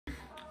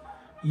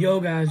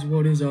Yo guys,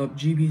 what is up?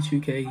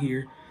 GB2K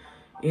here,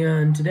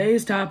 and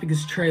today's topic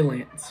is Trey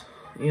Lance.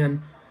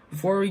 And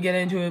before we get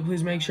into it,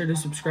 please make sure to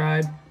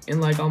subscribe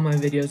and like all my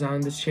videos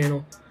on this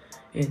channel.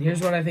 And here's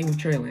what I think of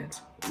Trey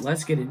Lance.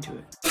 Let's get into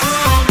it.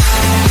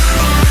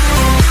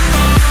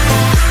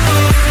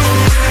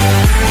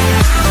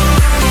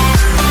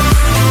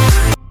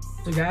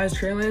 So guys,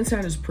 Trey Lance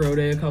had his pro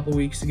day a couple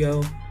weeks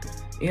ago,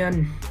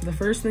 and the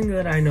first thing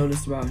that I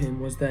noticed about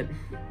him was that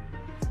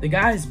the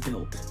guy is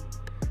built.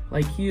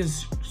 Like, he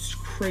is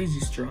crazy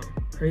strong,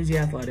 crazy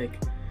athletic.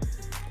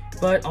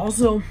 But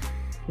also,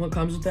 what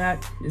comes with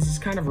that is he's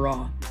kind of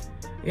raw.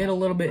 He had a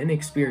little bit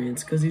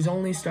inexperience because he's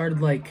only started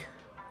like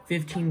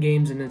 15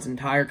 games in his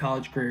entire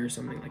college career or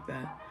something like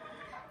that.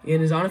 And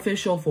his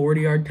unofficial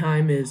 40-yard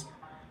time is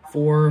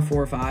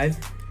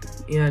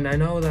 4.45. And I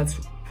know that's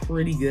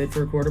pretty good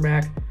for a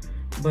quarterback,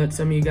 but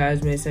some of you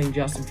guys may say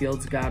Justin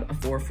Fields got a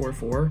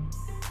 4.44.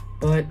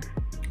 But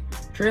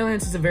Trey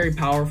Lance is a very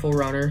powerful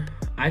runner.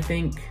 I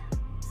think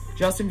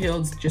Justin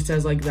Fields just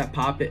has like that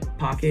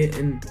pocket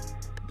and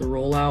the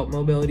rollout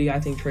mobility. I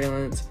think Trey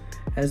Lance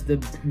has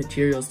the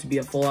materials to be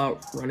a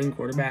full-out running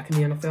quarterback in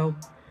the NFL.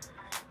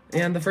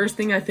 And the first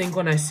thing I think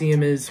when I see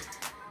him is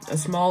a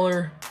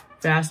smaller,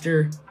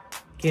 faster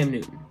Cam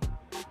Newton.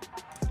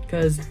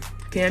 Because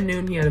Cam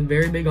Newton, he had a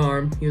very big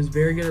arm, he was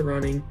very good at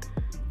running,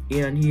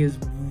 and he is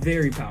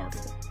very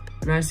powerful.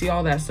 And I see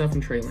all that stuff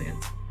in Trey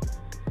Lance.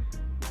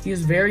 He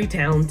is very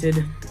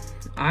talented.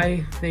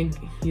 I think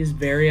he is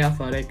very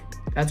athletic.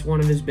 That's one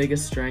of his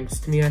biggest strengths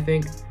to me, I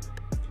think.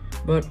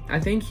 But I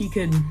think he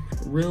could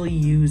really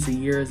use a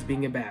year as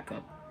being a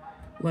backup.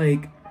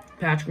 Like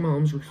Patrick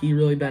Mahomes, he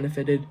really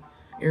benefited.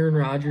 Aaron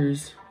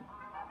Rodgers,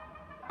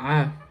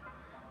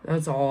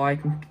 that's all I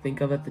can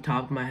think of at the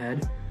top of my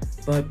head.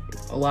 But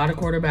a lot of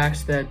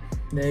quarterbacks that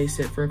they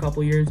sit for a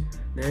couple years,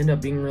 they end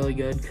up being really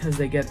good because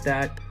they get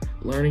that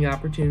learning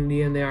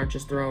opportunity and they aren't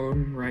just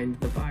thrown right into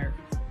the fire.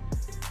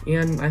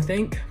 And I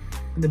think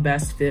the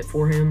best fit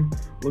for him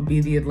would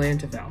be the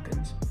Atlanta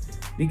Falcons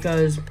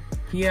because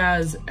he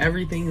has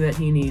everything that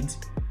he needs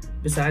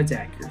besides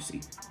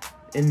accuracy.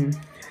 And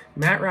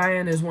Matt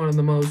Ryan is one of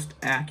the most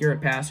accurate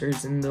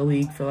passers in the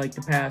league for like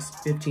the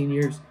past 15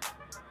 years.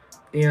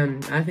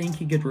 And I think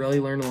he could really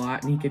learn a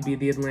lot, and he could be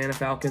the Atlanta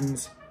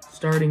Falcons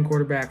starting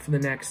quarterback for the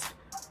next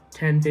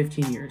 10,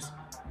 15 years.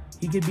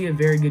 He could be a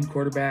very good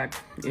quarterback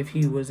if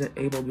he was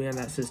able to be in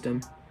that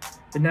system.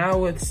 But now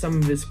with some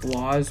of his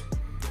flaws,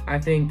 I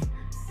think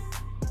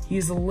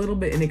he's a little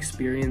bit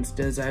inexperienced,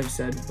 as I've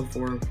said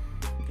before.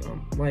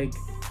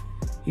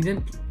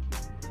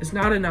 It's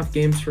not enough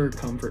games for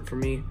comfort for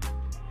me.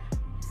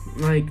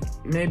 Like,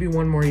 maybe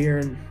one more year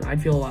and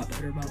I'd feel a lot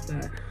better about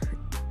that.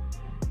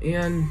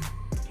 And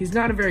he's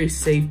not a very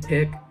safe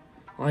pick.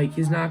 Like,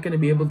 he's not going to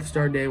be able to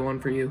start day one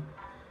for you.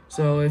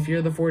 So if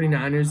you're the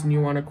 49ers and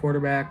you want a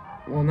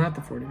quarterback, well, not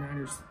the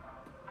 49ers,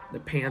 the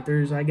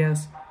Panthers, I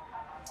guess.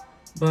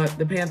 But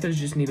the Panthers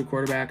just need a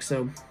quarterback,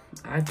 so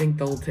I think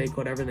they'll take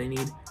whatever they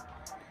need.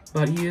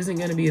 But he isn't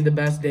going to be the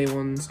best day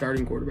one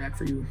starting quarterback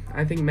for you.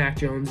 I think Mac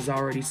Jones has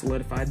already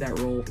solidified that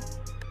role,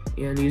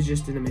 and he's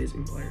just an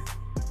amazing player.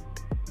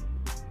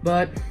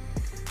 But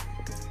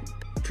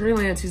Trey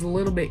Lance, he's a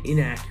little bit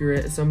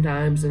inaccurate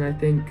sometimes, and I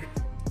think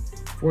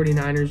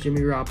 49ers,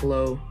 Jimmy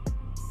Garoppolo,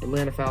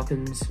 Atlanta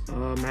Falcons,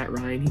 Matt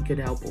Ryan, he could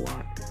help a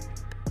lot.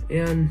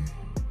 And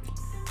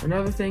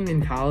another thing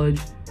in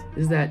college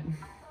is that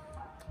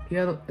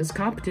his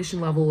competition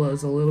level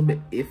is a little bit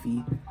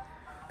iffy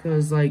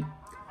because, like,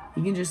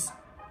 he can just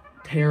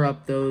tear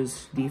up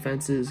those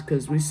defenses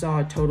because we saw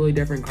a totally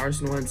different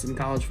Carson Wentz in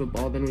college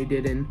football than we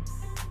did in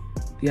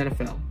the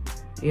NFL.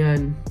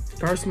 And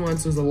Carson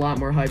Wentz was a lot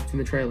more hyped than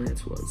the Trey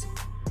Lance was.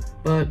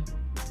 But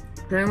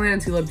Trey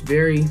Lance, he looked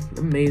very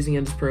amazing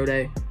at his pro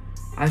day.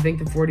 I think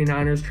the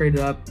 49ers traded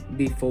up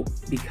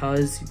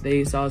because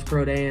they saw his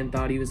pro day and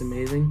thought he was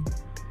amazing.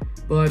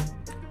 But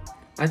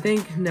I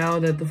think now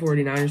that the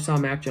 49ers saw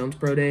Mac Jones'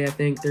 pro day, I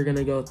think they're going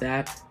to go with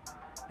that.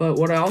 But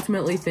what I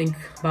ultimately think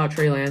about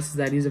Trey Lance is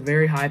that he's a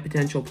very high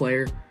potential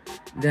player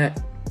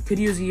that could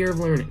use a year of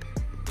learning.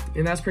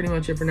 And that's pretty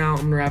much it for now. I'm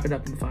going to wrap it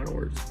up in the final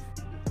words.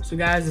 So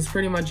guys, that's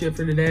pretty much it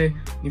for today.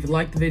 If you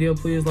liked the video,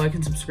 please like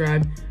and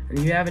subscribe. And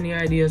if you have any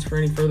ideas for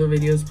any further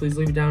videos, please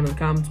leave it down in the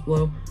comments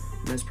below.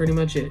 And that's pretty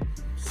much it.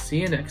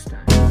 See you next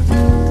time.